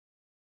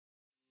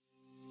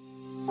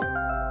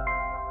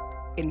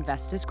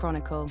Investors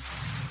Chronicle.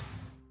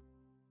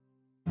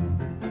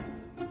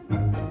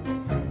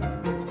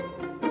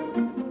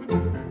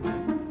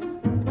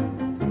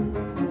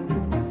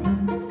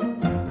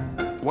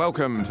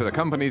 Welcome to the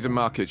Companies and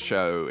Markets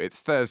Show.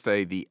 It's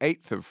Thursday, the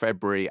 8th of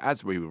February,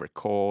 as we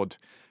record.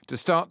 To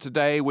start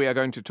today, we are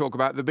going to talk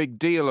about the big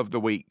deal of the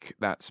week.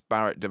 That's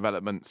Barratt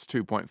Developments'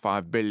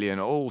 $2.5 billion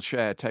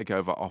all-share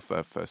takeover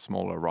offer for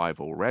smaller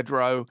rival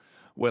Redrow.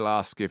 We'll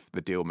ask if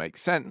the deal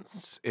makes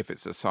sense, if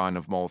it's a sign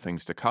of more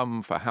things to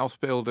come for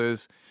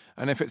Housebuilders,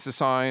 and if it's a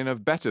sign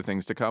of better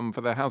things to come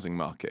for the housing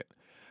market.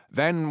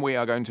 Then we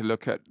are going to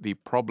look at the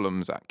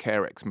problems at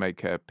Carex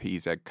maker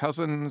PZ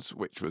Cussons,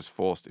 which was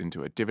forced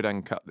into a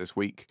dividend cut this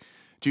week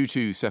due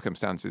to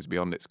circumstances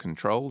beyond its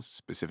control,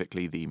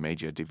 specifically the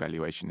major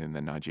devaluation in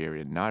the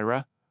Nigerian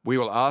naira. We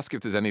will ask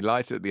if there's any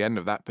light at the end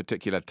of that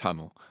particular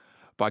tunnel.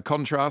 By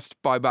contrast,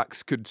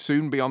 buybacks could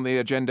soon be on the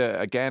agenda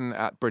again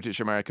at British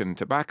American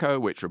Tobacco,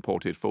 which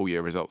reported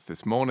full-year results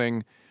this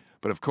morning.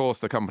 But of course,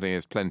 the company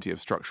has plenty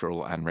of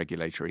structural and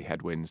regulatory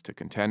headwinds to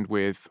contend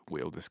with.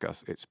 We'll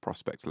discuss its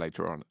prospects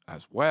later on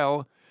as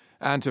well.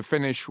 And to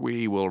finish,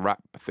 we will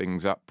wrap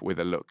things up with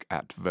a look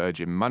at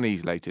Virgin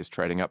Money's latest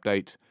trading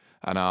update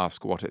and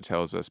ask what it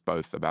tells us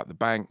both about the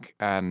bank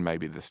and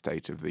maybe the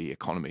state of the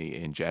economy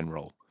in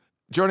general.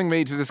 Joining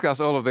me to discuss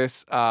all of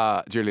this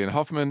are Julian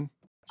Hoffman.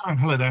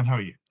 Hello, Dan. How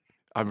are you?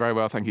 I'm very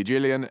well, thank you,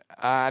 Julian.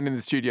 And in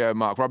the studio,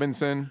 Mark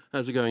Robinson.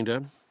 How's it going,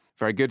 Dan?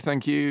 Very good,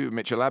 thank you.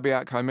 Mitchell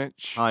Abiak. Hi,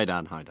 Mitch. Hi,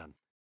 Dan. Hi, Dan.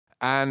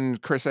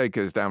 And Chris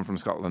Akers down from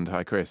Scotland.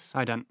 Hi, Chris.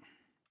 Hi, Dan.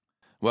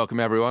 Welcome,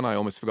 everyone. I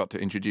almost forgot to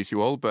introduce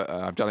you all, but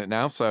I've done it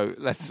now. So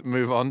let's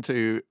move on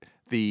to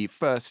the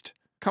first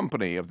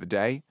company of the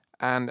day.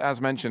 And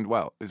as mentioned,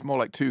 well, it's more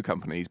like two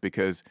companies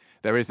because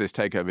there is this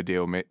takeover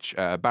deal, Mitch,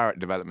 Barratt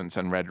Developments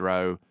and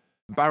Redrow.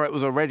 Barratt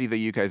was already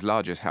the UK's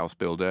largest house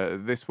builder.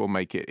 This will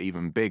make it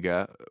even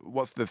bigger.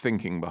 What's the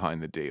thinking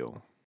behind the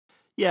deal?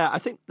 Yeah, I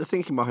think the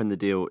thinking behind the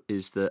deal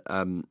is that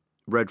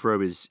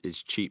Redrow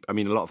is cheap. I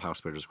mean, a lot of house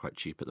builders are quite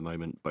cheap at the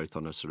moment, both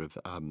on a sort of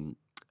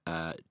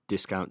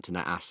discount to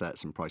net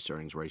assets and price to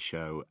earnings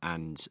ratio.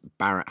 And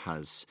Barratt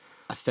has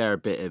a fair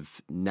bit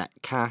of net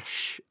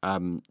cash,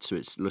 so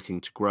it's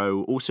looking to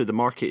grow. Also, the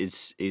market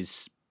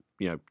is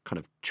kind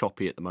of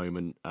choppy at the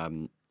moment.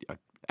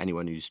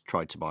 Anyone who's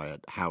tried to buy a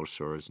house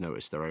or has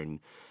noticed their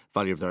own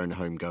value of their own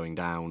home going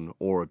down,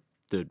 or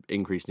the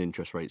increase in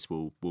interest rates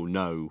will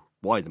know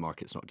why the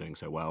market's not doing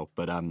so well.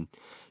 But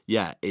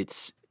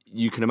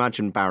you can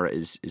imagine Barratt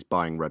is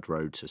buying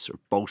Redrow to sort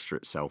of bolster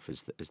itself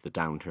as the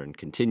downturn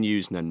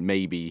continues, and then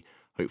maybe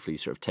hopefully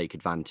sort of take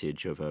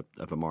advantage of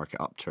a market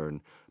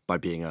upturn by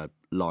being a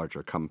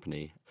larger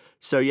company.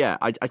 So yeah,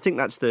 I think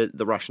that's the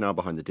rationale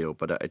behind the deal.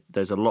 But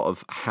there's a lot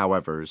of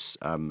howevers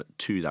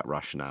to that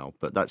rationale.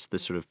 But that's the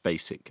sort of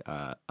basic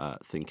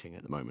thinking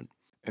at the moment.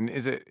 And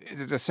is it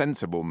a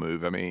sensible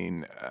move? I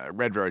mean,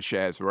 Redrow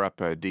shares were up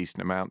a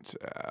decent amount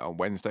on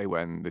Wednesday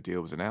when the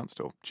deal was announced,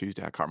 or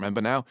Tuesday, I can't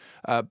remember now.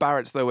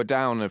 Barratt's, though, were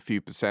down a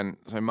few percent,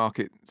 so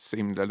market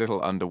seemed a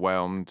little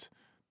underwhelmed.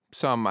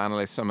 Some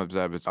analysts, some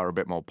observers are a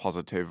bit more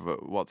positive.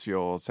 What's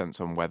your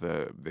sense on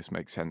whether this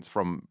makes sense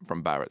from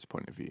Barratt's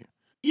point of view?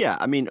 Yeah,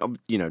 I mean,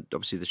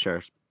 obviously the share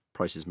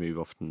prices move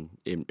often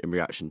in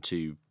reaction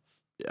to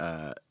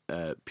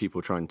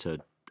people trying to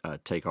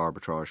take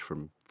arbitrage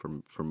from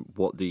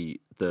what the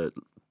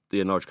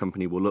enlarged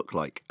company will look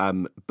like.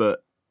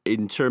 But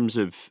in terms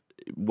of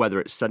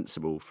whether it's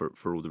sensible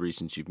for all the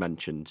reasons you've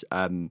mentioned,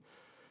 I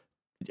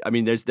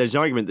mean, there's an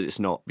argument that it's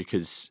not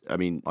because, I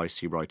mean,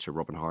 IC writer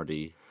Robin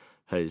Hardy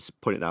has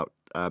pointed out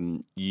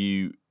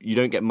you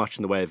don't get much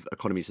in the way of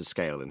economies of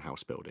scale in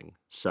house building.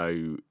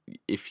 So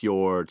if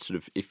you're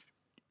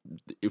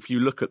if you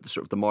look at the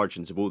sort of the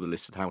margins of all the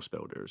listed house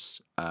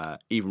builders,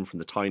 even from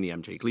the tiny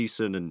MJ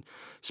Gleeson and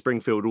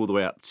Springfield all the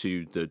way up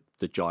to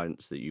the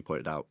giants that you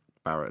pointed out,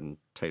 Barratt and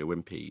Taylor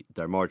Wimpey,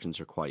 their margins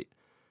are quite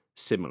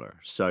similar.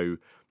 So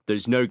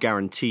there's no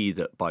guarantee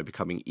that by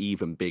becoming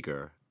even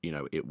bigger,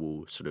 it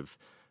will sort of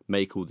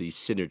make all these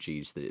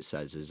synergies that it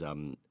says is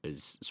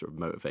sort of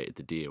motivated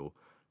the deal.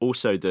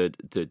 Also,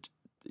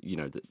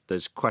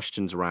 there's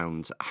questions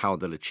around how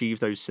they'll achieve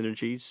those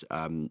synergies.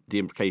 The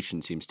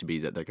implication seems to be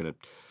that they're going to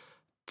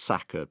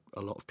sack a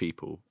lot of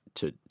people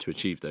to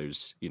achieve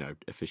those,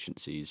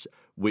 efficiencies,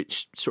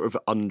 which sort of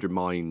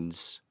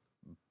undermines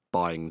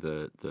buying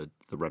the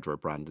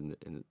Redrow brand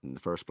in the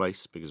first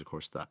place, because of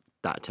course that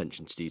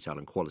attention to detail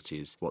and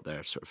quality is what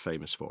they're sort of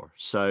famous for.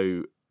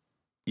 So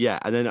yeah,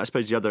 and then I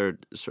suppose the other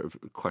sort of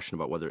question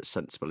about whether it's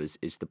sensible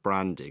is the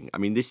branding. I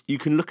mean, you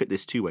can look at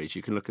this two ways.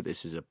 You can look at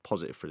this as a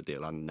positive for the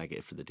deal and a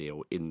negative for the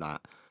deal, in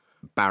that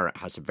Barratt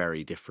has a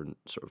very different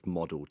sort of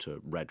model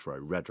to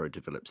Redrow. Redrow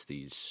develops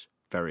these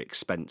very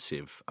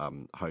expensive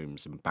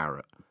homes, and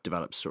Barratt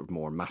develops sort of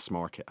more mass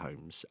market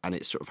homes. And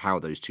it's sort of how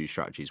those two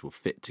strategies will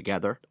fit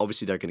together.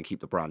 Obviously, they're going to keep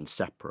the brand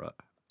separate,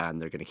 and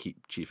they're going to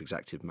keep Chief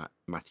Executive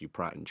Matthew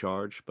Pratt in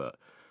charge. But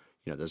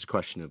there's a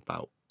question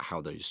about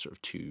how those sort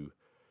of two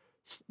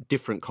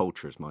different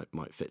cultures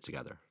might fit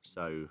together.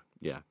 So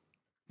yeah.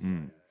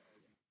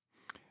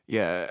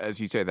 Yeah, as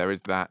you say, there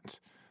is that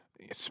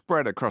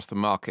spread across the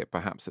market,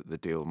 perhaps, that the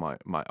deal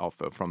might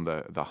offer from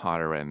the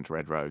higher end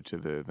Redrow to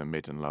the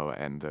mid and lower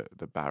end that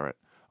the Barratt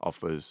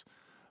offers.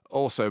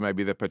 Also,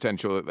 maybe the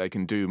potential that they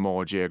can do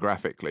more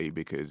geographically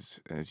because,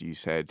 as you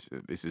said,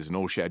 this is an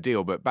all-share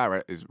deal, but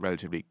Barratt is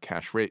relatively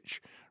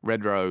cash-rich.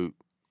 Redrow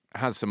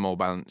has some more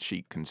balance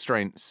sheet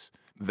constraints.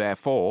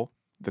 Therefore,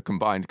 the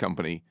combined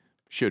company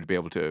should be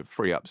able to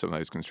free up some of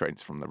those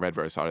constraints from the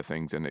Redrow side of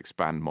things and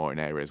expand more in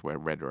areas where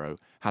Redrow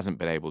hasn't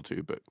been able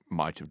to, but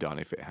might have done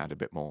if it had a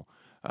bit more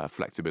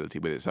flexibility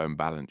with its own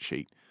balance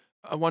sheet.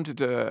 I wanted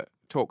to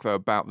talk, though,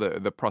 about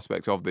the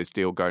prospects of this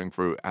deal going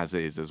through as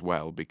is as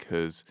well,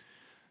 because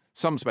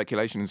some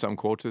speculation in some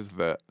quarters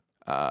that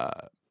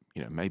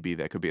maybe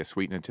there could be a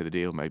sweetener to the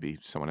deal, maybe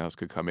someone else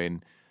could come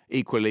in.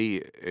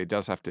 Equally, it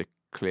does have to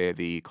clear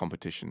the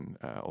competition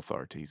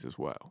authorities as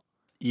well.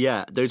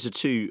 Yeah, those are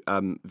two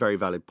very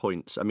valid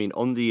points. I mean,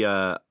 on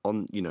the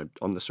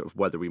sort of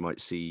whether we might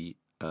see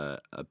a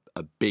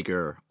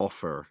bigger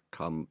offer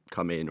come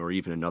in or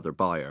even another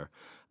buyer,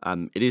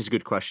 it is a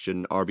good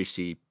question.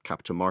 RBC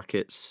Capital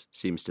Markets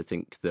seems to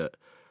think that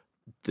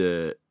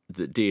the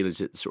deal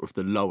is at sort of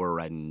the lower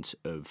end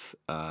of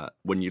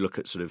when you look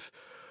at sort of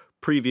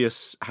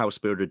previous house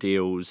builder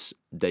deals,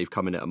 they've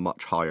come in at a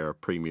much higher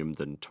premium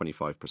than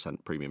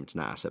 25% premium to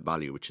net asset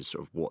value, which is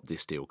sort of what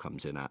this deal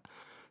comes in at.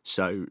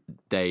 So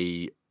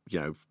they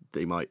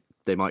might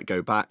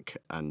go back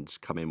and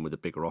come in with a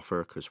bigger offer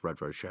because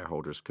Redrow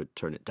shareholders could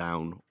turn it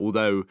down.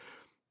 Although,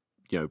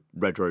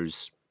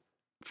 Redrow's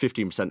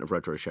 15% of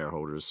Redrow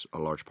shareholders, a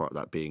large part of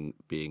that being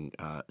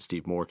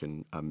Steve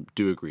Morgan,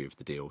 do agree with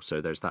the deal. So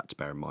there's that to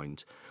bear in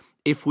mind.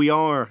 If we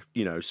are,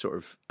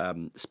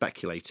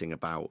 speculating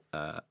about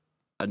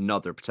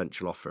another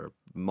potential offer,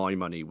 my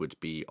money would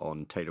be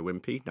on Taylor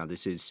Wimpey. Now,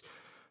 this is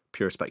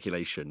pure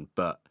speculation,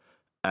 but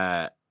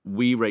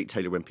we rate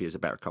Taylor Wimpey as a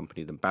better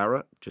company than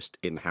Barratt. Just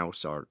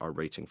in-house, our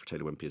rating for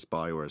Taylor Wimpey is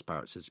buy, whereas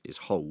Barratt's is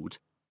hold.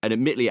 And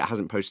admittedly, it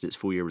hasn't posted its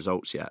full year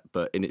results yet,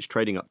 but in its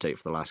trading update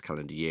for the last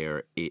calendar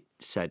year, it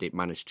said it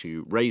managed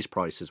to raise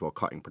prices while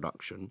cutting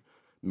production.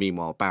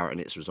 Meanwhile, Barratt in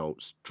its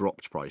results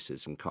dropped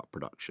prices and cut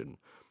production.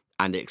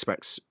 And it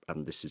expects,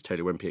 and this is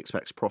Taylor Wimpey,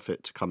 expects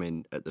profit to come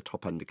in at the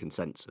top end of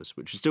consensus,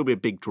 which would still be a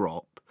big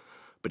drop,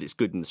 but it's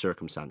good in the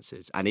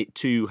circumstances. And it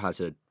too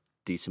has a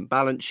decent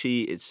balance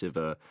sheet. It's of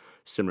a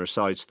similar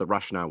size, so the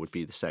rationale would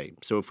be the same.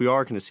 So if we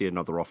are going to see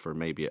another offer,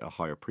 maybe at a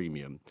higher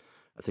premium,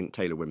 I think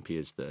Taylor Wimpey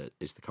is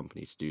the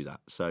company to do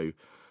that. So,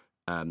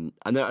 and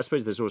then I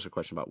suppose there's also a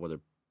question about whether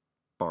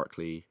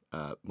Barclay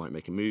might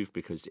make a move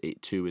because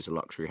it too is a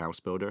luxury house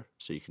builder.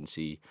 So you can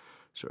see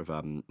sort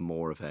of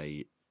more of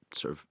a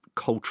sort of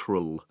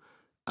cultural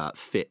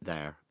fit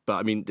there. But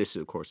I mean, this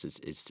of course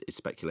is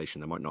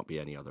speculation. There might not be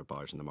any other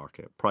buyers in the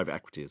market. Private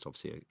equity is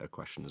obviously a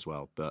question as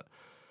well. But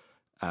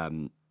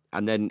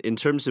and then in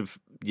terms of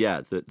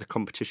the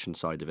competition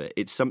side of it,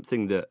 it's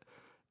something that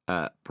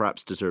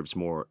perhaps deserves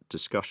more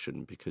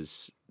discussion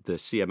because the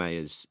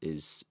CMA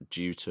is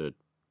due to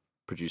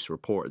produce a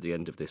report at the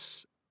end of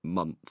this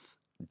month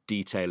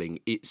detailing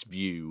its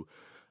view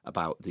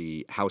about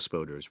the house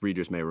builders.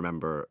 Readers may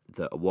remember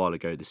that a while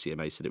ago the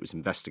CMA said it was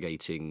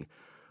investigating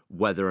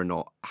whether or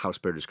not house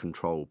builders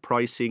control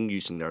pricing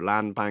using their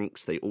land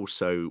banks. They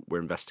also were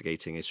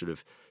investigating a sort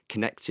of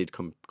connected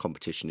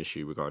competition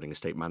issue regarding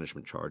estate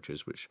management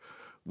charges, which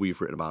we've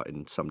written about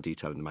in some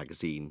detail in the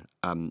magazine.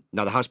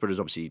 Now, the house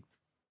builders, obviously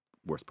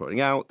worth pointing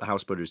out, the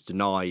house builders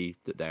deny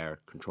that they're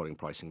controlling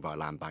pricing via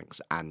land banks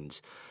and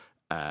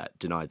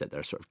deny that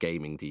they're sort of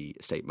gaming the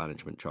estate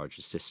management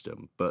charges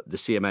system. But the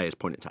CMA has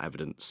pointed to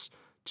evidence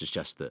to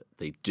suggest that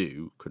they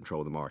do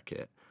control the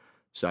market.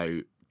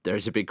 So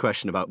there's a big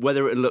question about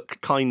whether it would look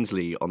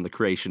kindly on the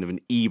creation of an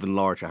even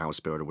larger house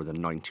builder with a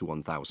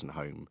 91,000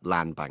 home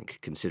land bank,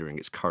 considering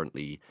it's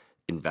currently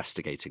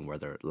investigating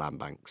whether land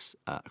banks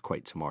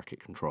equate to market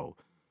control.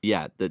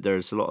 Yeah,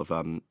 there's a lot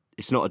of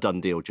it's not a done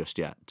deal just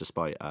yet,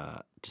 despite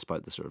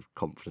the sort of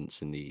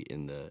confidence in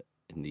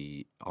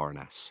the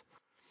RNS.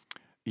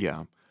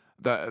 Yeah,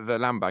 the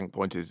land bank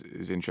point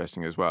is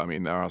interesting as well. I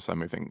mean, there are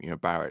some who think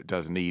Barratt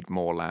does need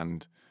more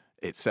land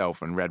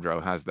itself, and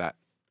Redrow has that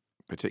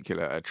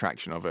particular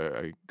attraction of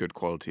a good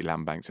quality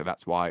land bank, so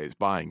that's why it's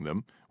buying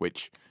them.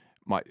 Which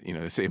might the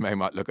CMA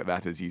might look at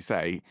that as you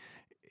say.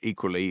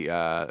 Equally,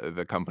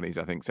 the companies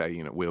I think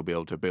say we'll be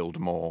able to build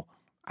more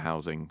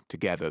housing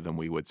together than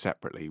we would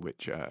separately,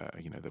 which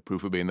the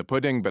proof will be in the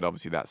pudding, but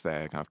obviously that's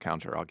their kind of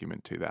counter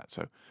argument to that.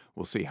 So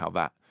we'll see how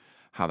that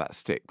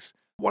sticks.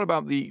 What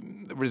about the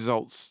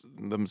results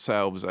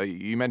themselves?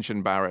 You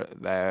mentioned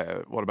Barratt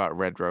there. What about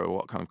Redrow?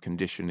 What kind of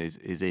condition is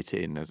it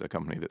in as a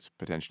company that's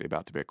potentially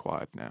about to be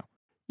acquired now?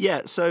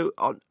 Yeah, so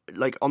on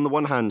the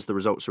one hand, the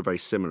results are very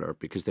similar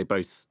because they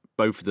both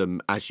of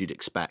them, as you'd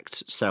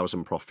expect, sales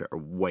and profit are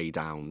way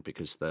down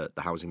because the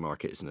housing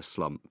market is in a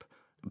slump.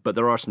 But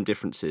there are some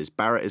differences.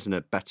 Barratt has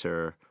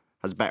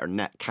a better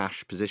net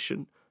cash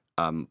position,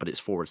 but its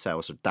forward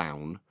sales are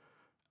down,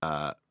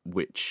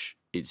 which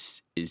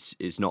is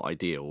not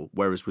ideal.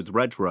 Whereas with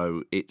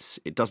Redrow,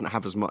 it doesn't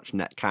have as much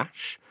net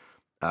cash,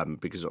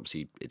 because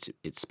obviously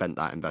it's spent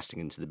that investing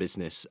into the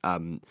business.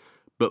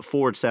 But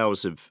forward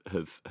sales have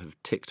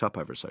ticked up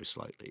ever so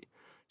slightly.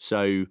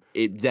 So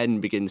it then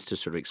begins to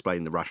sort of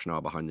explain the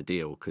rationale behind the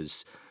deal,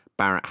 because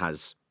Barratt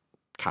has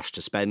cash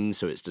to spend,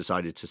 so it's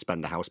decided to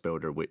spend a house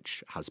builder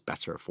which has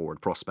better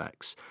forward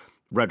prospects.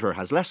 Redrow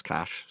has less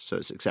cash, so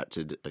it's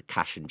accepted a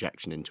cash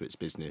injection into its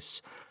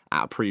business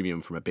at a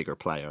premium from a bigger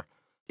player.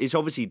 It's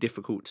obviously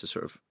difficult to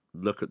sort of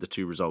look at the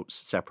two results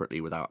separately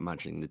without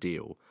imagining the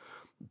deal,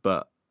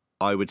 but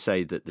I would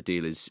say that the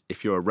deal is,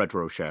 if you're a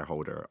Redrow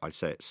shareholder, I'd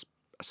say it's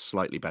a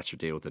slightly better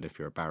deal than if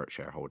you're a Barratt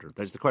shareholder.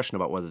 There's the question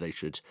about whether they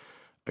should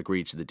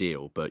agree to the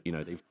deal, but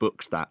they've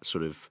booked that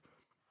sort of,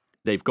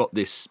 they've got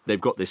this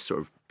sort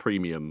of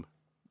premium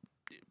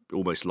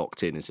almost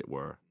locked in, as it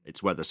were.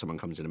 It's whether someone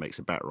comes in and makes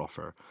a better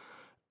offer.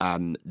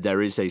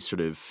 There is a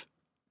sort of,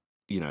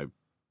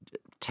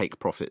 take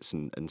profits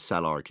and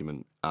sell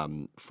argument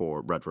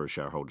for Redrow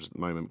shareholders at the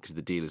moment, because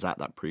the deal is at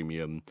that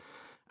premium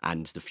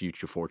and the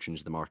future fortunes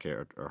of the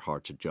market are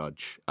hard to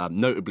judge.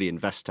 Notably,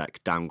 Investec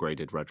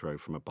downgraded Redrow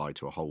from a buy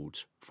to a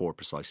hold for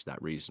precisely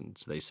that reason.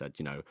 So they said,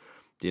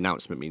 the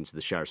announcement means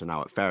the shares are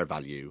now at fair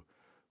value,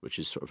 which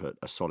is sort of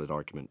a solid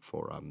argument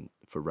for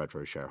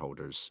Redrow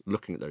shareholders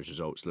looking at those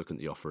results, looking at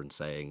the offer and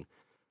saying,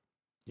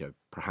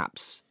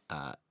 perhaps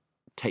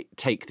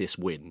take this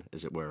win,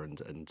 as it were,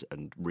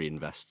 and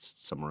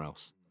reinvest somewhere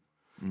else.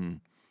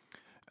 Mm.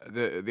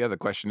 The other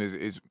question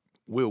is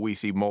will we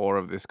see more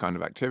of this kind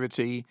of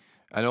activity?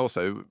 And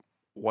also,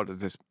 what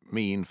does this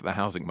mean for the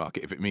housing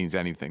market, if it means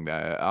anything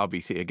there?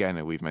 RBC,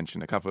 again, we've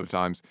mentioned a couple of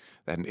times,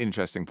 they had an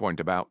interesting point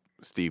about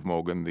Steve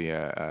Morgan, the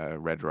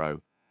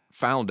Redrow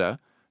founder,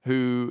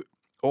 who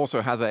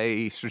also has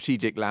a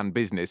strategic land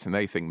business, and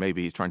they think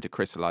maybe he's trying to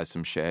crystallize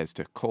some shares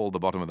to call the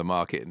bottom of the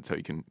market, and so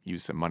he can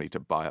use some money to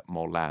buy up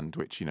more land,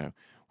 which,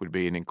 would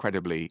be an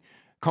incredibly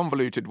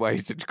convoluted way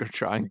to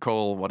try and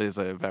call what is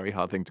a very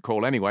hard thing to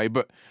call anyway.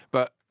 But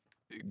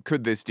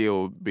could this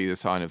deal be the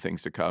sign of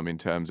things to come in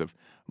terms of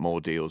more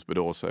deals, but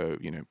also,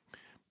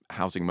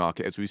 housing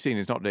market, as we've seen,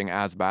 is not doing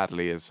as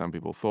badly as some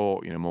people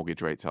thought.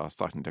 Mortgage rates are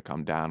starting to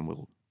come down,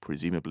 will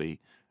presumably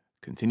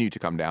continue to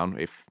come down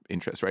if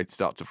interest rates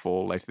start to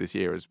fall later this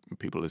year, as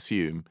people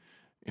assume.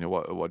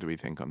 What do we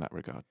think on that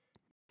regard?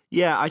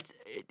 Yeah,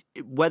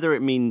 whether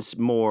it means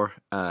more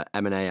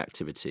M&A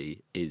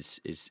activity is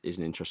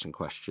an interesting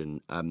question.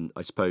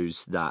 I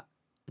suppose that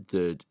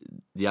the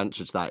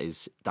answer to that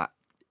is that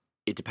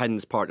it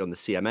depends partly on the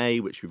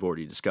CMA, which we've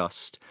already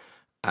discussed,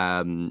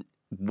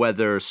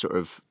 whether sort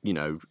of,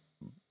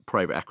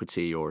 private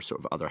equity or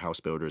sort of other house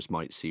builders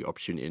might see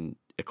opportunity in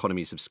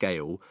economies of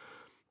scale.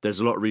 There's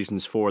a lot of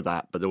reasons for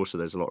that, but also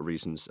there's a lot of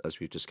reasons, as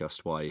we've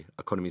discussed, why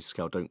economies of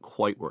scale don't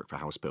quite work for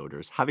house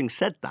builders. Having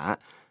said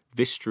that,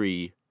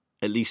 Vistry,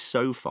 at least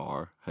so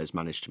far, has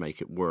managed to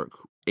make it work.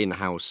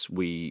 In-house,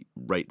 we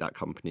rate that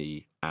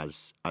company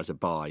as a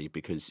buy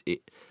because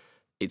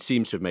it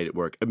seems to have made it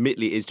work.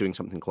 Admittedly, it is doing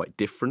something quite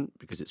different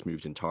because it's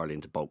moved entirely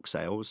into bulk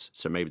sales.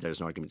 So maybe there's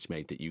an argument to be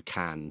made that you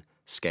can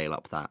scale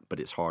up that, but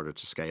it's harder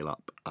to scale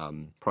up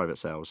private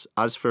sales.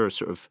 As for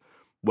sort of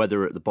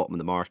whether at the bottom of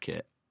the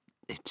market,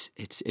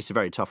 it's a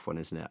very tough one,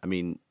 isn't it? I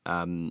mean,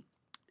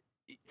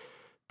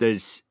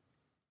 there's,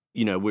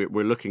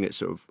 we're looking at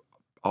sort of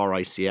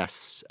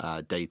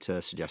RICS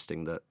data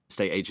suggesting that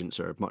estate agents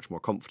are much more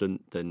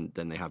confident than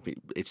they have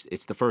been.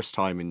 It's the first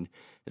time in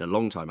a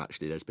long time,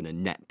 actually, there's been a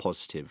net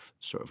positive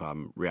sort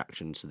of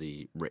reaction to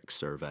the RICS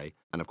survey.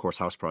 And of course,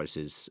 house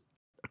prices,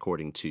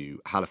 according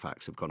to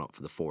Halifax, have gone up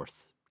for the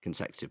fourth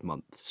consecutive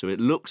month. So it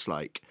looks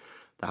like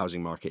the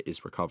housing market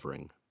is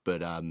recovering,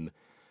 but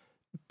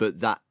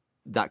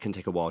that can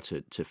take a while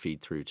to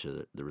feed through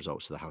to the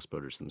results of the house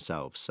builders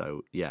themselves.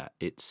 So yeah,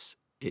 it's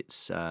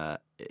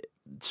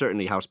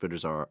certainly house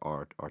builders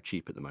are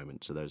cheap at the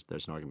moment. So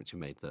there's an argument to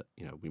be made that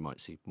we might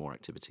see more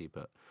activity,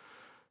 but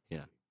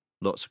yeah,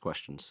 lots of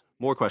questions,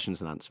 more questions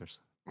than answers.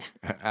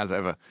 As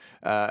ever.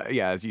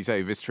 As you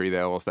say, Vistry,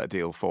 there was that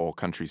deal for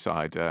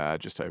Countryside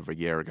just over a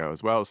year ago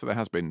as well. So there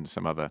has been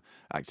some other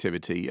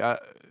activity.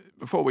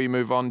 Before we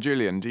move on,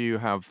 Julian, do you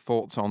have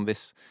thoughts on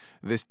this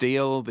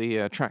deal, the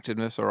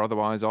attractiveness or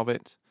otherwise of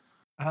it?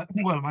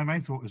 Well, my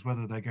main thought is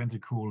whether they're going to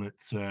call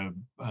it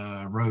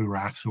Row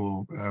Rat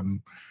or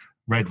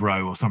Red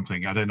Row or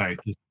something. I don't know.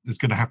 It's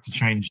going to have to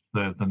change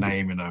the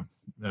name in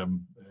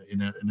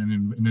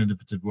an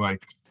innovative way.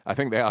 I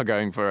think they are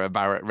going for a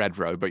Barratt Red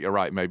Row, but you're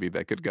right. Maybe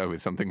they could go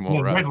with something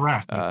more. Red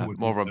Rat.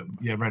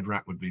 Red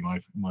Rat would be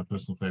my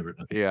personal favourite.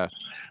 Yeah.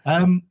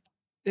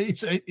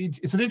 It's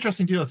an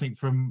interesting deal, I think,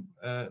 from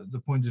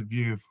the point of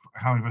view of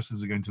how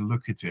investors are going to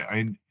look at it. I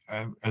mean,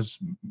 as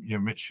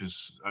Mitch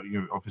is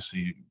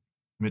obviously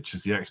Mitch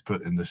is the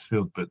expert in this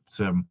field, but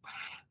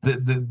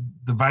the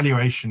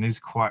valuation is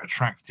quite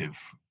attractive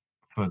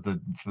for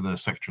the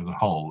sector as a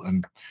whole,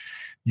 and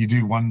you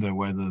do wonder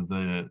whether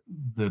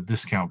the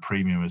discount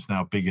premium is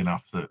now big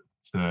enough that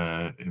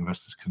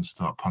investors can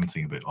start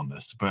punting a bit on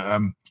this. But I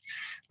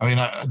mean,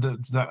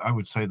 I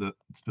would say that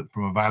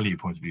from a value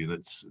point of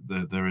view,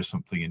 there is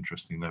something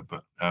interesting there.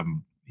 But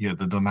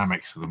the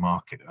dynamics of the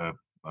market are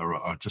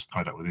are just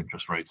tied up with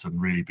interest rates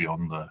and really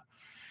beyond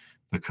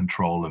the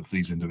control of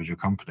these individual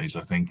companies,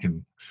 I think,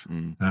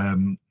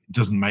 and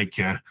doesn't make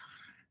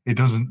it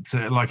doesn't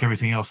like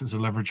everything else. It's a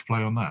leverage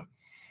play on that.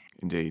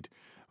 Indeed.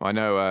 Well, I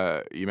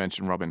know you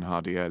mentioned Robin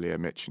Hardy earlier,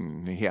 Mitch,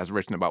 and he has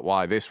written about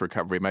why this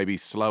recovery may be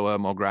slower,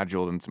 more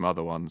gradual than some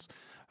other ones.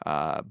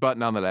 But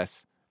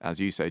nonetheless,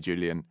 as you say,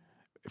 Julian,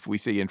 if we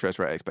see interest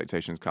rate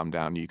expectations come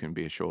down, you can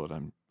be assured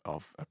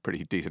of a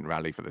pretty decent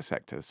rally for the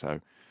sector. So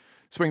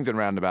swings and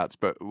roundabouts,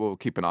 but we'll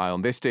keep an eye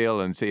on this deal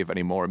and see if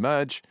any more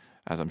emerge,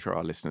 as I'm sure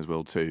our listeners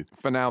will too.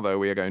 For now, though,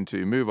 we are going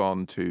to move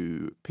on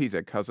to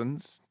PZ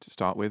Cussons to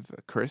start with.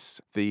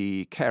 Chris,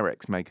 the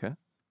Carex maker,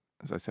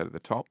 as I said at the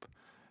top.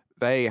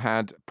 They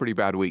had a pretty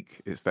bad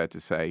week, it's fair to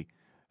say,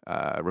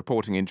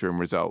 reporting interim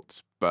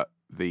results, but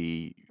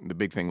the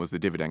big thing was the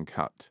dividend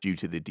cut due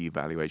to the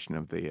devaluation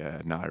of the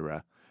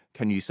Naira.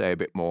 Can you say a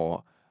bit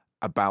more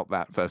about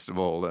that, first of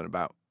all, and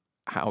about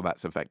how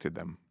that's affected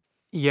them?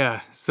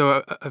 Yeah,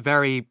 so a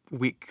very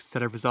weak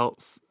set of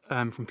results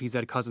from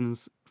PZ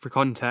Cussons. For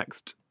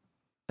context,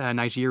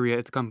 Nigeria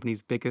is the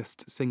company's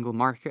biggest single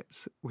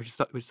market, which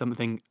is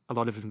something a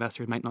lot of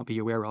investors might not be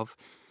aware of.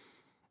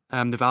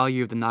 The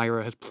value of the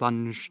Naira has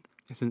plunged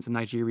since the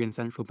Nigerian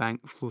central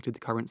bank floated the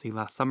currency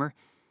last summer.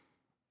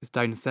 It's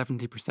down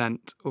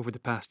 70% over the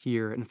past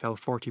year and fell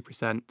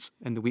 40%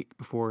 in the week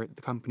before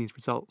the company's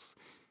results.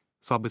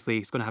 So obviously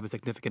it's going to have a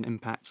significant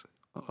impact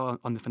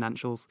on the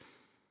financials.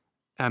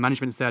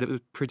 Management said it was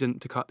prudent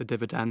to cut the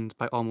dividend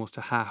by almost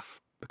a half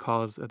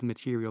because of the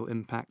material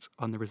impact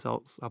on the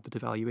results of the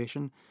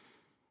devaluation.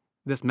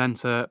 This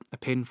meant a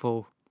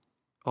painful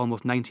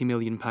almost £90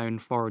 million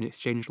foreign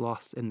exchange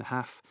loss in the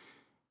half.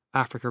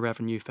 Africa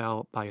revenue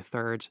fell by a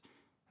third,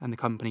 and the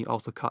company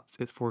also cut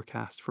its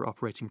forecast for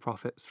operating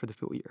profits for the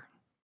full year.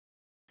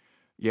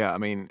 Yeah, I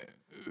mean,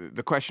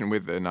 the question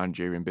with the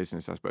Nigerian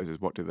business, I suppose, is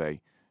what do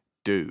they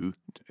do?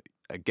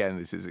 Again,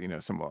 this is,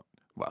 somewhat,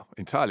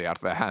 entirely out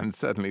of their hands,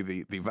 certainly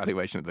the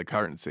valuation of the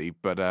currency,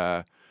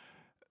 but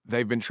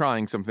they've been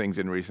trying some things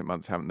in recent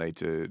months, haven't they,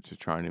 to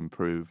try and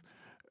improve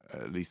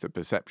at least the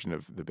perception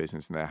of the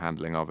business and their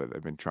handling of it.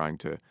 They've been trying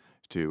to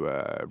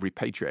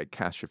repatriate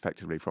cash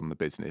effectively from the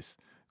business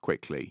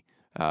quickly.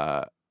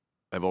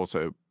 They've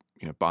also,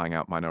 buying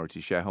out minority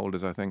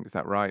shareholders, I think. Is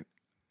that right?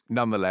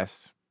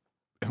 Nonetheless,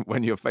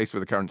 when you're faced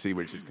with a currency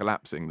which is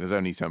collapsing, there's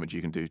only so much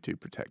you can do to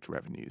protect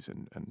revenues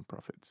and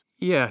profits.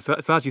 Yeah, so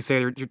as you say,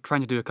 they're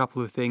trying to do a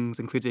couple of things,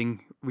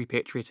 including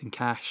repatriating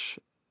cash.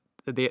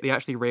 They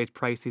actually raised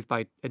prices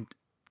they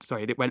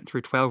went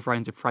through 12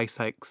 rounds of price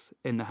hikes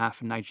in the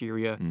half in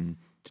Nigeria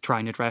to try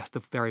and address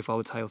the very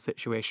volatile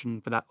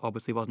situation, but that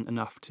obviously wasn't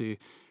enough to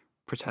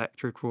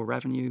protect or grow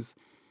revenues.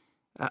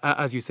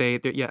 As you say,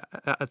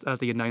 as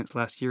they announced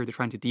last year, they're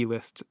trying to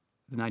delist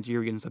the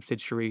Nigerian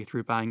subsidiary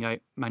through buying out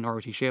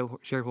minority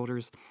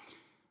shareholders.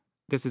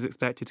 This is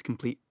expected to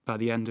complete by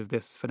the end of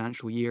this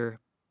financial year,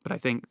 but I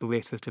think the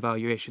latest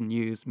evaluation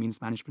news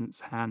means management's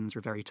hands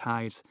are very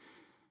tied.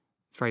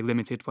 It's very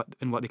limited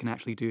in what they can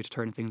actually do to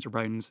turn things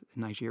around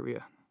in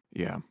Nigeria.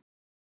 Yeah.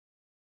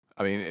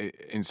 I mean,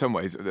 in some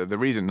ways, the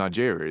reason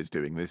Nigeria is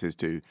doing this is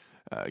to,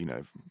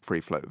 free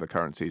float of the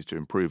currencies to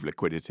improve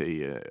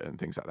liquidity and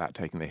things like that,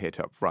 taking the hit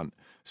up front.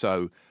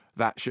 So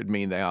that should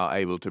mean they are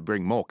able to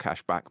bring more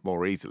cash back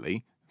more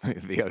easily.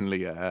 The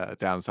only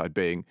downside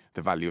being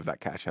the value of that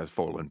cash has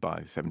fallen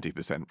by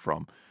 70%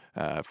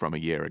 from a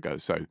year ago.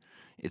 So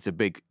it's a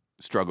big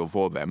struggle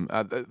for them.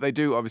 They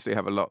do obviously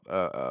have a lot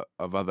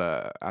of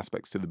other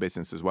aspects to the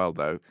business as well,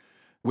 though.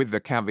 With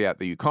the caveat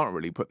that you can't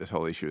really put this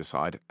whole issue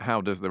aside,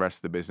 how does the rest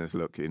of the business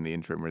look in the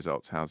interim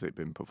results? How's it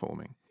been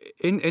performing?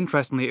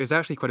 Interestingly, it was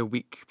actually quite a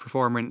weak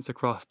performance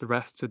across the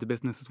rest of the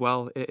business as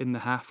well in the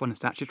half on a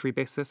statutory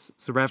basis.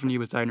 So revenue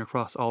was down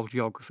across all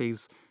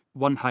geographies.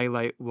 One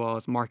highlight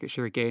was market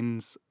share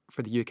gains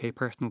for the UK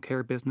personal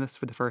care business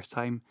for the first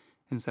time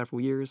in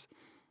several years.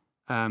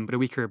 But a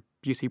weaker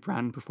beauty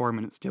brand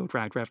performance still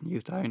dragged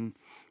revenues down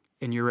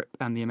in Europe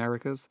and the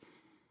Americas.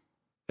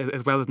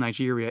 As well as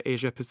Nigeria,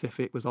 Asia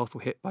Pacific was also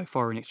hit by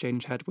foreign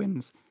exchange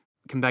headwinds.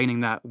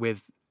 Combining that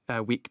with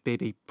weak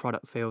baby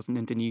product sales in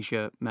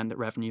Indonesia meant that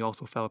revenue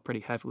also fell pretty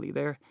heavily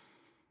there.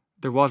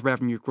 There was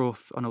revenue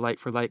growth on a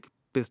like-for-like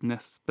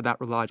business, but that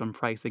relied on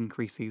price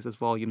increases as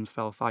volumes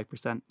fell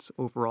 5%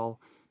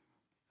 overall.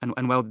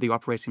 And while the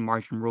operating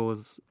margin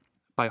rose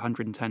by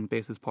 110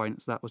 basis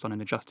points, that was on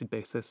an adjusted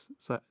basis.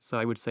 So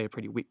I would say a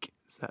pretty weak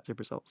set of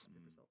results.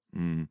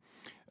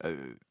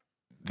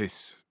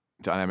 This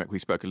dynamic we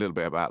spoke a little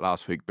bit about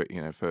last week, but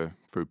for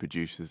food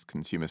producers,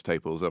 consumer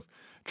staples, of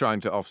trying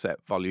to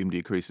offset volume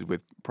decreases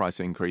with price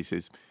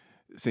increases,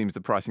 it seems the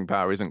pricing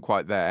power isn't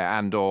quite there,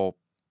 and or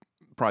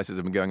prices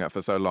have been going up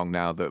for so long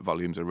now that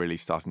volumes are really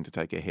starting to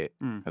take a hit,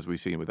 as we've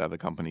seen with other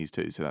companies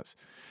too. So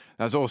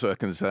that's also a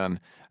concern.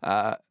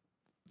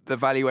 The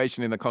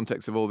valuation in the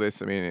context of all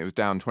this, I mean, it was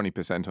down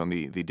 20% on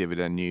the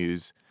dividend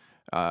news.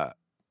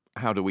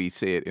 How do we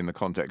see it in the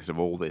context of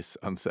all this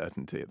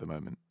uncertainty at the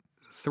moment?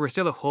 So we're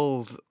still a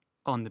hold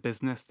on the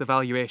business. The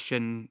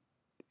valuation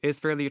is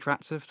fairly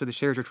attractive. So the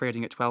shares are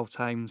trading at 12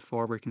 times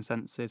forward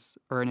consensus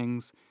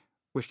earnings,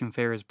 which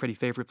compares pretty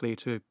favourably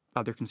to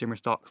other consumer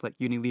stocks like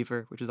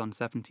Unilever, which is on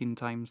 17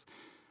 times.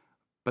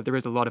 But there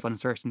is a lot of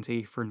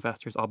uncertainty for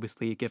investors,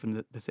 obviously,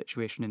 given the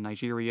situation in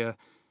Nigeria.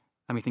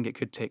 And we think it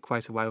could take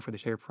quite a while for the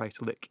share price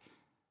to look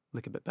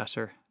a bit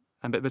better.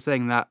 But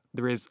saying that,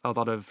 there is a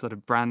lot of sort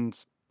of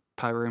brand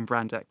power and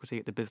brand equity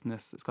at the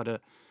business. It's got a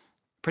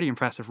pretty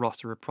impressive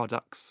roster of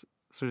products.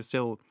 So there's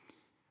still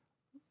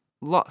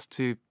lots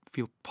to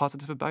feel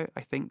positive about,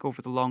 I think,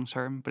 over the long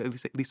term. But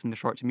at least in the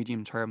short to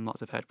medium term,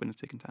 lots of headwinds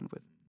to contend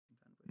with.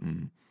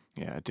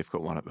 Yeah, a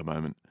difficult one at the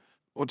moment.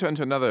 We'll turn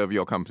to another of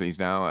your companies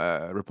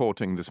now,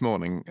 reporting this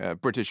morning,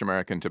 British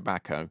American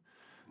Tobacco.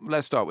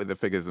 Let's start with the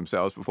figures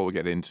themselves before we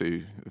get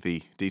into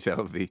the detail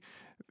of the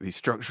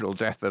structural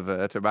death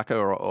of tobacco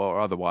or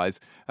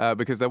otherwise,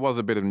 because there was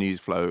a bit of news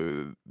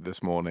flow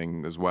this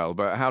morning as well.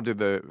 But how did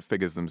the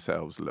figures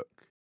themselves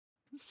look?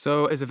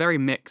 So it's a very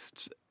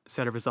mixed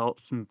set of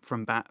results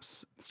from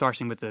BATS,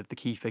 starting with the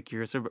key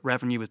figures. So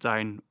revenue was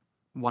down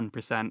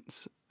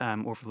 1%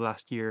 over the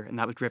last year, and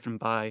that was driven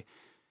by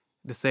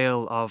the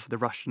sale of the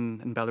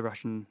Russian and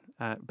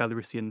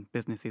Belarusian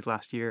businesses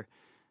last year.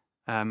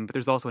 But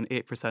there's also an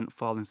 8%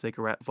 fall in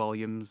cigarette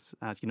volumes.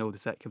 As you know, the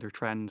secular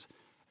trend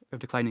of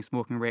declining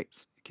smoking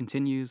rates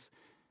continues.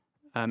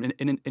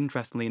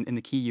 Interestingly, in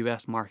the key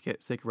US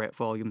market, cigarette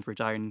volumes were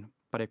down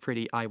by a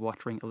pretty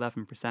eye-watering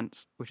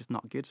 11%, which is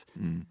not good.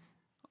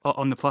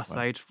 On the plus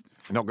side...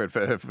 Not good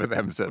for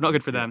them, certainly. Not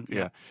good for them,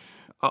 yeah.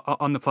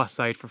 On the plus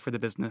side for the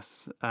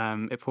business,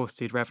 it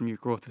posted revenue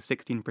growth of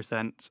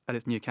 16% at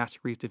its new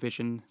categories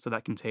division. So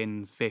that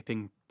contains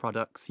vaping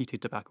products,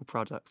 heated tobacco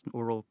products, and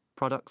oral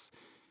products.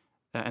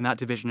 And that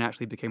division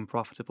actually became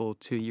profitable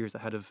 2 years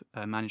ahead of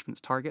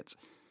management's target.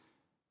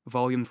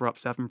 Volumes were up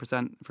 7%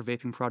 for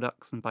vaping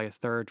products and by a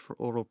third for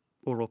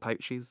oral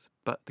pouches,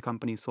 but the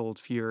company sold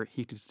fewer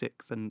heated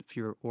sticks and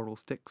fewer oral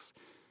sticks.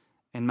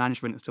 And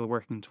management is still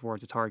working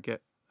towards a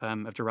target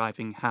of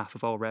deriving half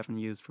of all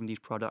revenues from these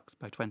products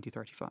by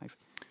 2035.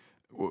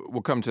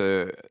 We'll come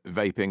to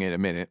vaping in a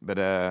minute, but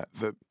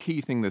the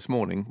key thing this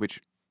morning,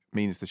 which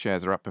means the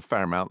shares are up a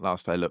fair amount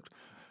last I looked,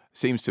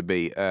 seems to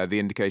be the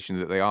indication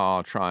that they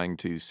are trying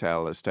to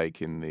sell a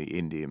stake in the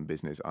Indian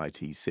business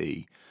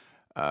ITC.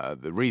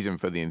 The reason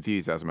for the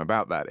enthusiasm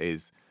about that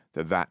is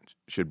that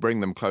should bring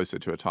them closer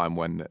to a time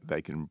when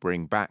they can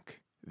bring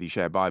back the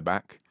share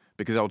buyback,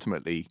 because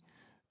ultimately,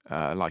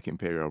 like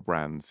Imperial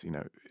Brands,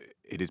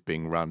 it is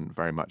being run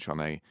very much on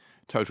a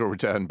total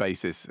return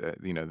basis.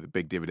 The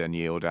big dividend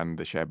yield and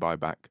the share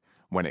buyback,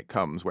 when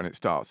it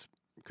starts,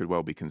 could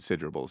well be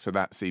considerable. So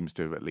that seems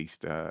to have at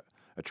least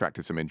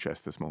attracted some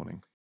interest this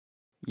morning.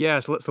 Yeah,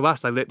 so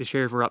last I looked, the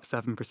shares were up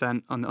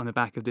 7% on the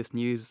back of this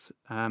news.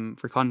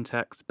 For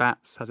context,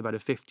 BATS has about a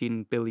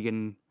 £15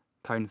 billion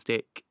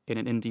stake in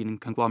an Indian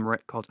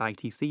conglomerate called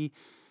ITC.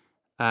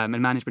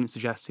 And management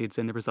suggested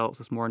in the results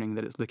this morning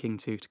that it's looking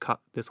to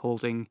cut this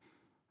holding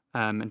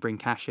and bring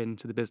cash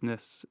into the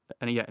business.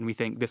 And we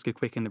think this could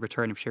quicken the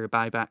return of share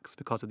buybacks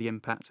because of the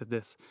impact of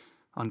this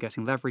on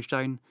getting leverage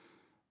down.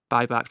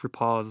 Buybacks were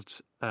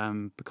paused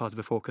because of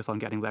a focus on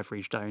getting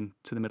leverage down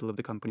to the middle of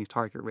the company's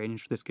target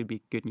range. This could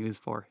be good news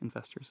for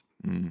investors.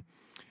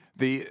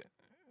 The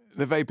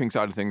vaping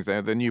side of things,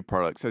 there, the new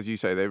products, as you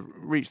say, they've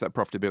reached that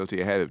profitability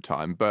ahead of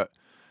time. But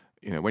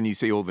when you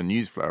see all the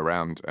news flow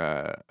around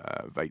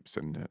vapes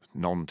and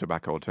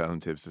non-tobacco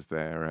alternatives, as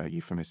they're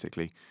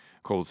euphemistically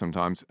called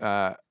sometimes,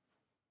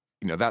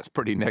 that's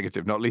pretty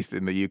negative. Not least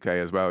in the UK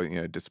as well.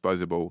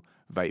 Disposable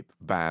vape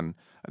ban,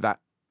 that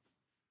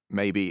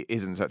maybe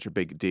isn't such a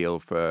big deal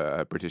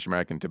for British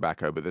American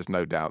Tobacco, but there's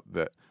no doubt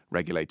that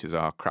regulators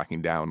are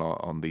cracking down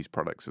on these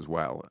products as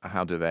well.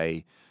 How do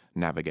they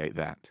navigate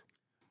that?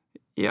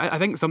 Yeah, I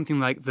think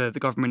something like the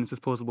government's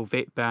disposable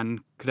vape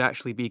ban could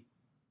actually be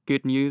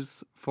good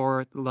news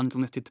for the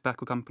London-listed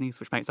tobacco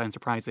companies, which might sound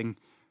surprising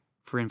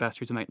for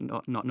investors who might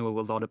not know a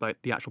lot about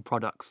the actual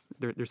products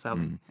they're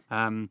selling.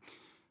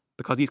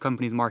 Because these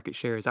companies' market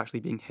share is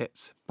actually being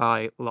hit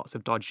by lots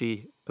of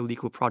dodgy,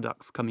 illegal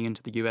products coming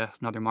into the US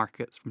and other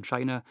markets from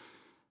China.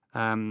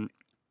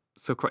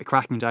 So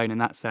cracking down in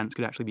that sense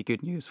could actually be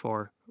good news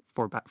for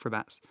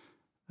BATS.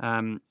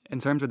 In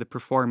terms of the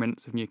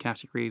performance of new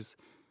categories,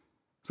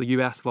 so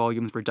US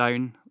volumes were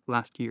down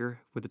last year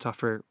with the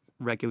tougher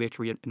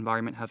regulatory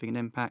environment having an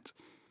impact.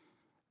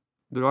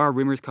 There are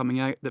rumours coming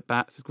out that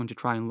BATS is going to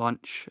try and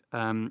launch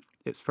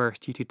its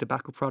first heated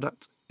tobacco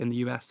product in the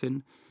US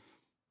soon.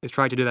 It's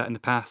tried to do that in the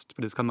past,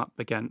 but has come up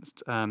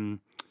against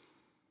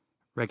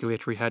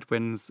regulatory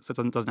headwinds, so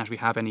it doesn't actually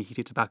have any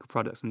heated tobacco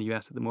products in the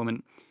US at the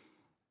moment.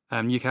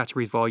 New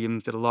categories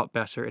volumes did a lot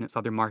better in its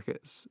other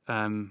markets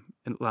in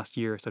last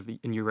year, so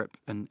in Europe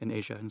and in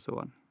Asia and so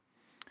on.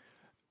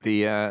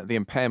 The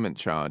impairment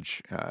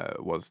charge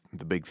was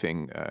the big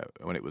thing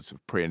when it was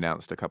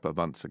pre-announced a couple of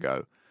months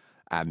ago,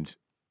 and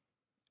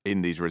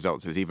in these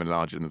results is even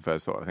larger than the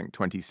first thought. I think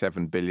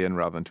 27 billion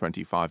rather than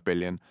 25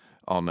 billion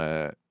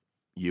on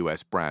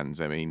US brands.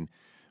 I mean,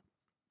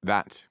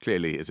 that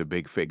clearly is a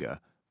big figure,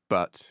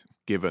 but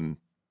given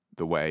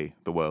the way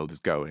the world is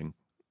going,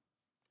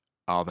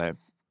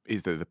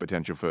 is there the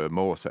potential for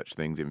more such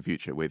things in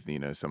future with,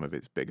 some of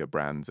its bigger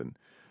brands and,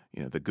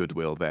 the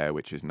goodwill there,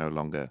 which is no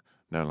longer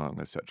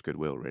such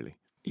goodwill, really?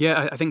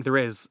 Yeah, I think there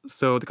is.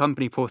 So the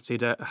company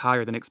posted a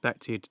higher than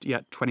expected,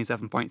 yet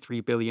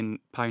 £27.3 billion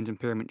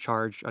impairment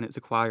charge on its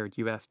acquired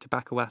US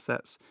tobacco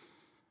assets.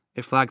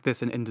 It flagged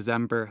this in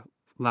December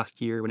last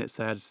year when it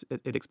said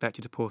it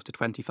expected to post a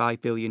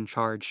 £25 billion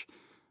charge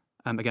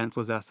against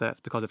those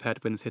assets because of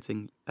headwinds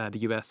hitting the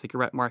US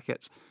cigarette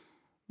market.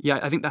 Yeah,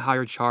 I think the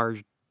higher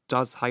charge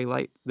does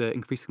highlight the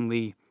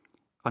increasingly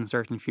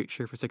uncertain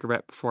future for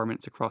cigarette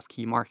performance across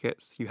key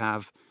markets. You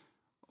have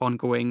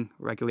ongoing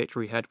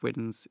regulatory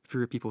headwinds,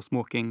 fewer people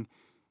smoking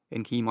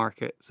in key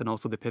markets, and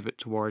also the pivot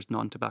towards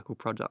non-tobacco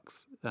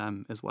products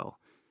as well.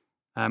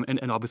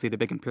 And obviously the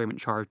big impairment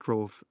charge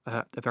drove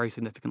a very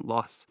significant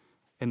loss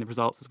in the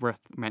results. It's worth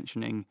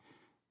mentioning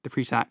the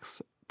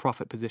pre-tax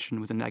profit position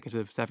was a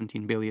negative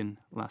 17 billion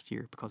last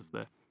year because of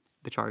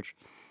the charge.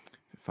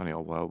 Funny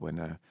old world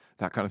when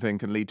that kind of thing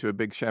can lead to a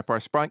big share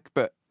price spike,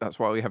 but that's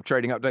why we have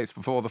trading updates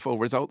before the full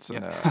results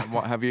and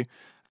what have you.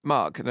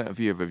 Mark, I don't know if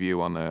you have a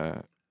view on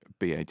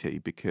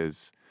BAT,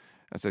 because,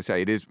 as I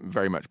say, it is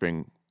very much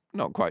being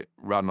not quite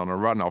run on a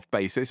run-off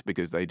basis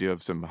because they do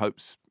have some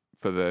hopes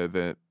for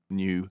the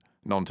new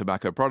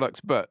non-tobacco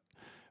products, but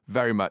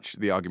very much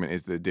the argument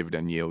is the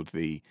dividend yield,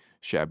 the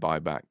share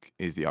buyback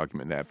is the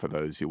argument there for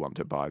those who want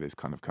to buy this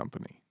kind of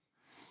company.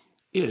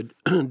 Yeah,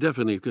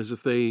 definitely, because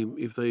if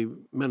they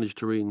manage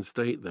to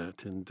reinstate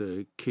that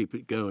and keep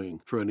it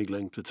going for any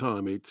length of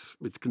time, it's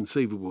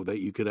conceivable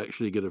that you could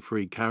actually get a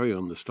free carry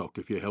on the stock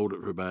if you held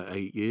it for about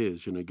 8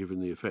 years,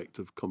 given the effect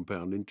of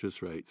compound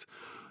interest rates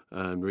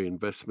and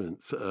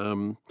reinvestments.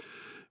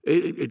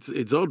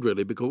 It's odd,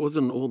 really, because it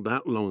wasn't all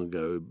that long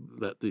ago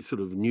that the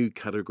sort of new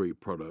category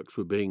products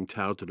were being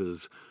touted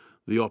as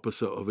the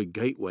opposite of a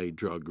gateway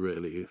drug,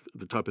 really,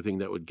 the type of thing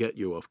that would get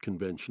you off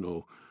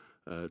conventional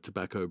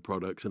tobacco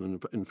products.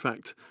 And in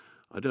fact,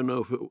 I don't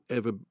know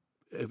if it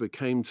ever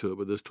came to it,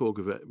 but there's talk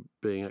of it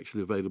being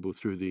actually available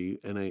through the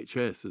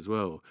NHS as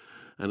well.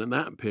 And in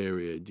that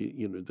period,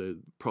 the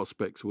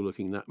prospects were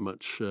looking that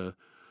much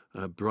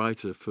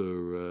brighter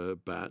for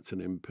BAT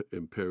and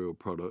Imperial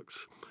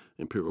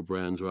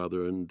brands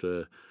rather, and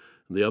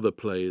the other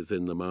players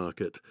in the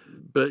market.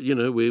 But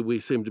we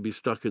seem to be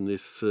stuck in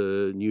this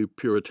new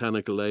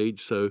puritanical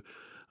age. So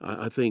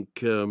I think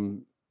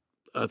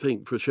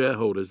for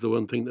shareholders, the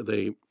one thing that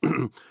they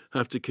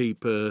have to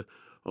keep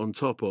on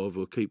top of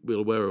or keep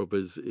aware of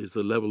is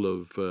the level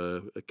of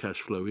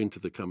cash flow into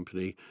the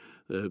company.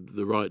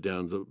 The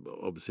write-downs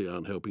obviously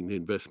aren't helping the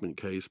investment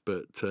case,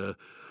 but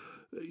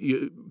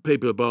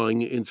people are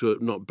buying into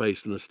it not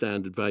based on a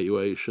standard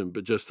valuation,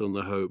 but just on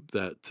the hope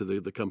that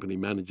the company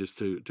manages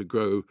to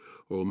grow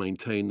or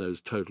maintain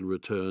those total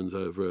returns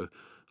over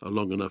a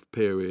long enough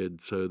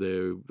period so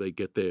they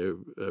get their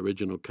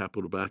original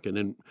capital back, and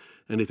then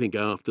anything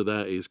after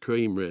that is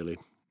cream, really.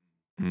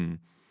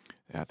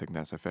 Yeah, I think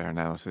that's a fair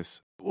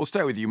analysis. We'll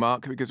stay with you,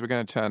 Mark, because we're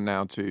going to turn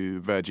now to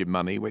Virgin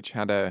Money, which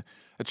had a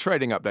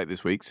trading update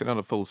this week, so not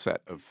a full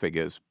set of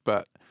figures,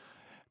 but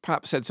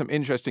perhaps said some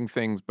interesting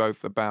things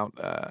both about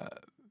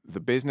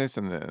the business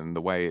and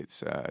the way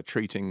it's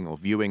treating or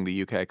viewing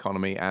the UK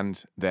economy,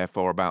 and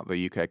therefore about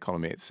the UK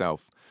economy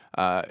itself.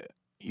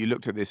 You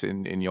looked at this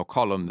in your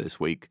column this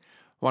week.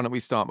 Why don't we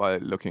start by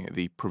looking at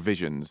the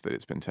provisions that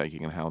it's been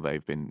taking and how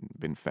they've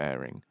been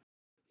faring?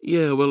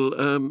 Yeah, well,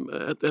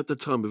 at the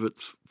time of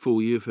its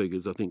full-year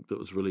figures, I think that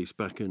was released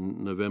back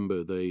in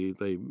November, they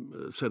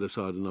set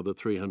aside another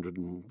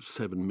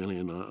 307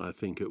 million, I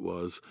think it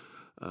was,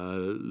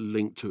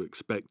 linked to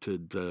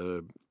expected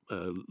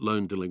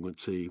loan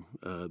delinquency.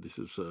 This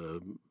is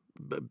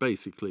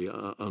basically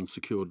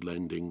unsecured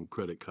lending,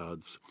 credit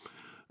cards,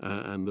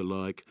 and the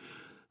like.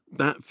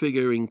 That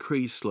figure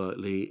increased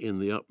slightly in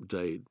the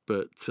update,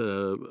 but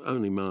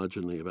only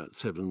marginally, about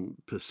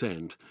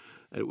 7%.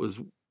 It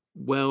was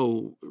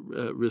well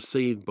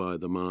received by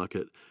the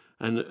market,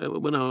 and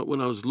when I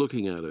was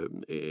looking at it,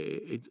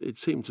 it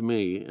seemed to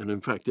me, and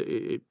in fact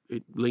it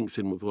links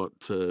in with what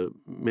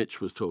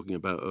Mitch was talking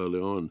about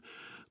earlier on,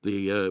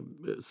 the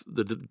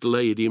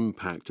delayed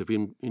impact of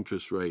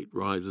interest rate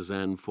rises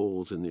and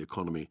falls in the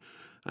economy,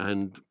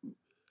 and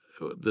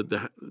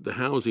the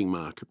housing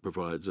market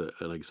provides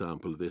an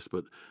example of this,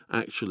 but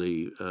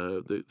actually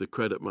the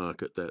credit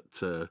market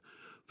that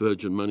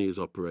Virgin Money is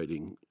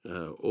operating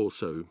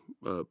also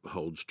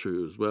holds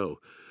true as well.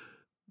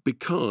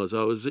 Because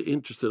I was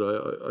interested,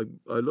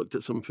 I looked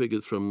at some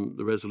figures from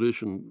the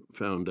Resolution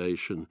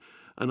Foundation,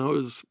 and I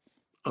was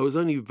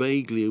only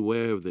vaguely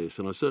aware of this,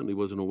 and I certainly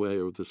wasn't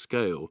aware of the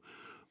scale.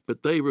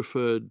 But they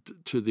referred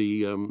to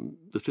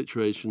the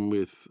situation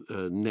with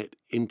net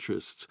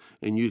interests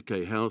in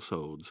UK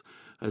households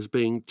as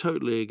being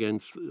totally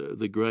against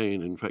the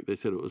grain. In fact, they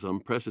said it was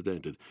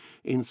unprecedented,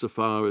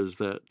 insofar as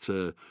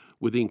that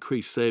with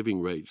increased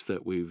saving rates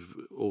that we've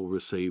all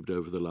received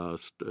over the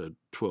last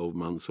 12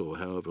 months or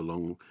however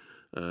long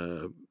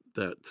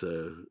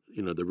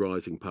the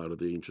rising part of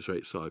the interest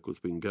rate cycle has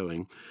been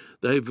going,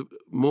 they've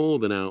more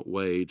than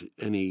outweighed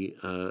any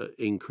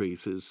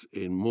increases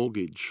in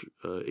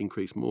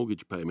increased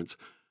mortgage payments.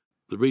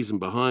 The reason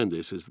behind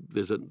this is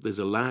there's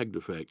a lagged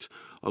effect.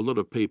 A lot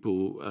of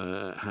people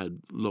had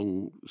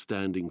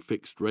long-standing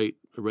fixed rate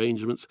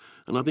arrangements,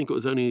 and I think it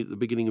was only at the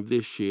beginning of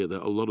this year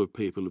that a lot of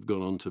people have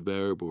gone on to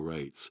variable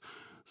rates.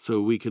 So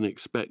we can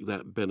expect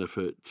that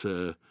benefit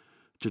to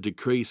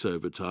decrease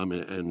over time,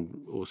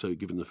 and also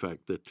given the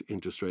fact that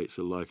interest rates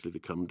are likely to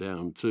come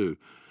down too.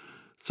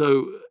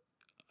 So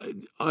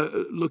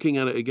looking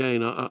at it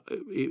again,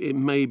 it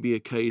may be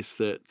a case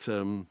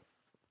that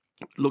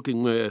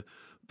looking where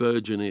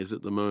Virgin is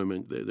at the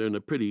moment, they're in a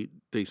pretty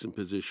decent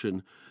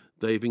position.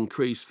 They've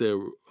increased their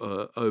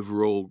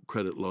overall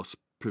credit loss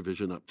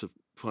provision up to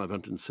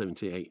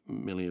 £578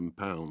 million.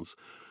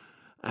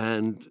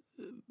 And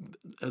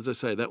as I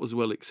say, that was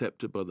well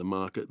accepted by the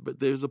market.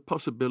 But there's a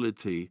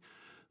possibility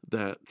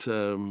that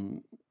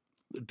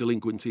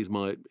delinquencies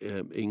might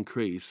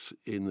increase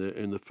in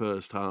the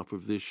first half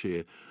of this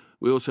year.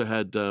 We also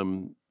had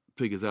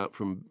figures out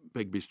from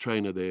Begbie's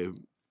Trainer, their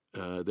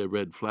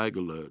red flag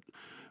alert,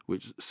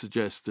 which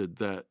suggested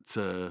that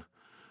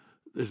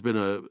there's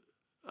been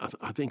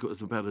I think it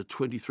was about a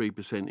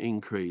 23%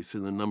 increase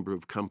in the number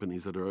of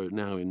companies that are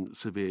now in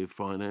severe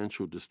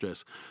financial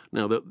distress.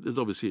 Now, there's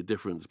obviously a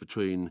difference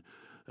between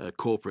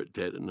corporate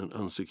debt and an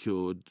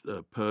unsecured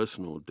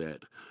personal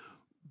debt,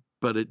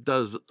 but it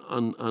does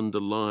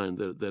underline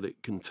that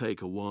it can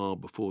take a while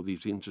before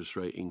these interest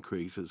rate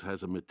increases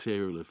has a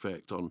material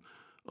effect on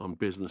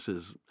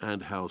businesses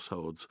and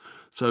households.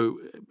 So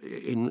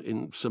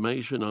in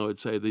summation, I would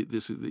say that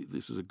this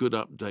is a good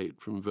update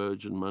from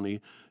Virgin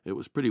Money. It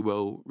was pretty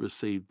well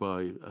received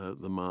by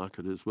the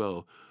market as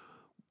well,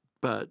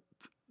 but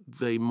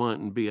they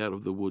mightn't be out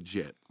of the woods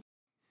yet.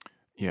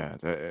 Yeah,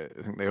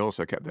 I think they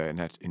also kept their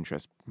net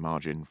interest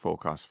margin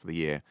forecast for the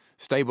year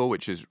stable,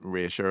 which is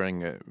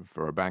reassuring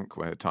for a bank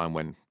at a time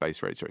when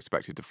base rates are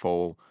expected to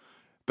fall.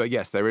 But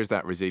yes, there is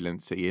that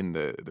resiliency in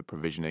the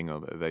provisioning.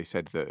 Or they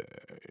said that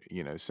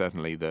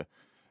certainly the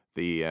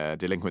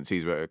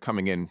delinquencies were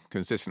coming in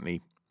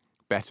consistently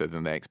better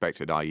than they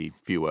expected, i.e.,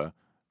 fewer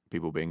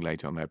people being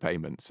late on their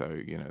payments.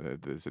 So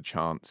there's a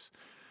chance.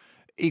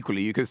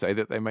 Equally, you could say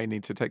that they may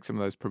need to take some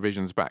of those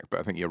provisions back, but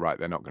I think you're right,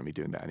 they're not going to be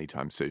doing that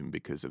anytime soon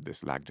because of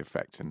this lagged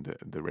effect and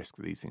the risk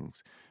that these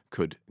things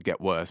could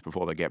get worse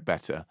before they get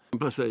better.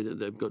 Plus,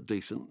 they've got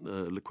decent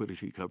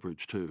liquidity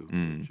coverage too,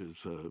 which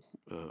is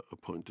a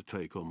point to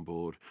take on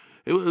board.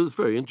 It was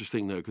very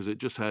interesting, though, because it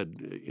just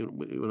had,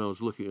 when I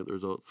was looking at the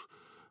results,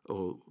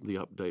 or the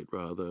update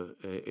rather,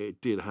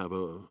 it did have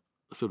a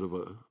sort of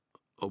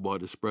a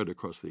wider spread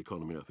across the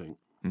economy, I think.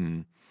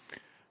 Mm.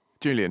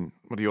 Julian,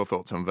 what are your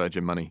thoughts on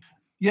Virgin Money?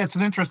 Yeah, it's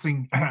an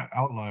interesting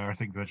outlier, I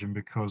think, Virgin,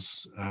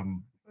 because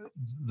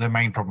their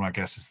main problem, I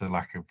guess, is the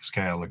lack of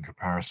scale in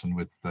comparison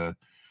with the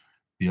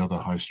other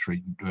high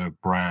street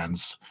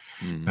brands.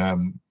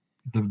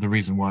 The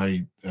reason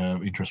why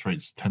interest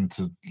rates tend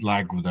to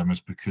lag with them is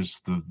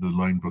because the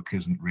loan book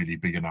isn't really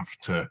big enough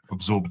to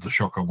absorb the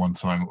shock at one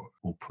time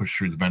or push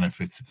through the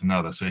benefits at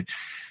another. So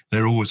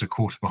they're always a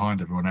quarter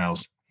behind everyone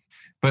else.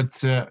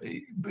 But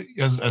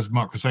as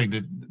Mark was saying,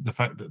 the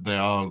fact that they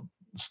are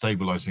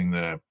stabilising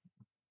their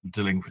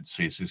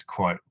delinquencies is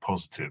quite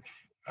positive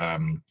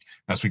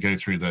as we go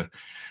through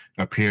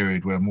a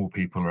period where more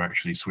people are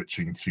actually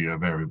switching to a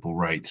variable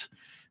rate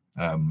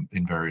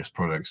in various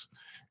products,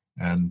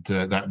 and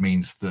that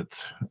means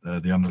that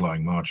the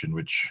underlying margin,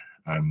 which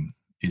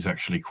is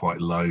actually quite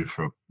low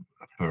for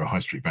a high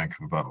street bank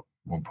of about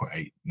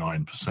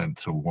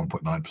 1.89% or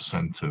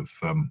 1.9%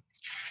 of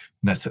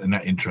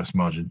net interest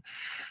margin,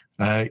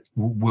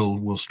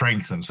 will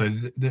strengthen. So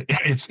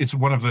it's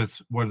one of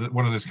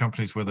those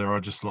companies where there are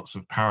just lots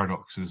of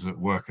paradoxes at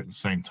work at the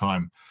same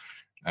time,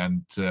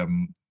 and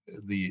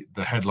the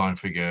underlying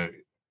figures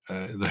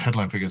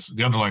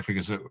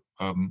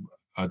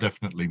are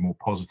definitely more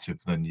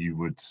positive than you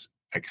would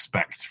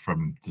expect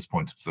from this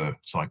point of the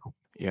cycle.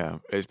 Yeah,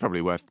 it's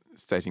probably worth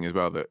stating as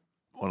well that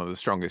one of the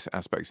strongest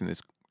aspects in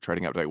this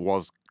trading update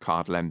was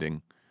card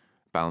lending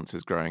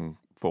balances growing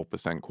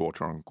 4%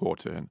 quarter on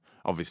quarter, and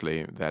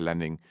obviously they're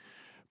lending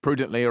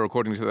prudently or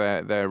according to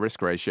their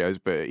risk ratios,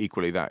 but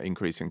equally that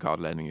increase in card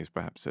lending is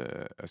perhaps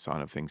a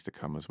sign of things to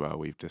come as well.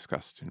 We've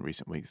discussed in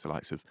recent weeks the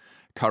likes of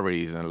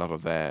Currys, and a lot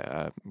of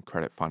their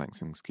credit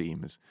financing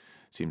schemes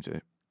seem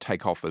to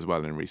take off as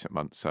well in recent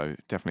months, so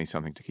definitely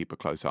something to keep a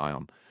close eye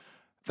on.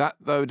 That,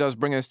 though, does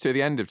bring us to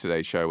the end of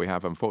today's show. We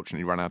have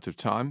unfortunately run out of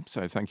time,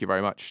 so thank you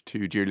very much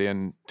to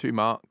Julian, to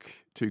Mark,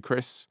 to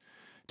Chris,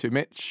 to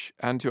Mitch,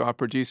 and to our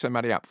producer,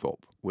 Maddie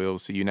Apthorpe. We'll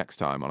see you next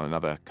time on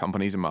another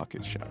Companies and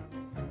Markets show.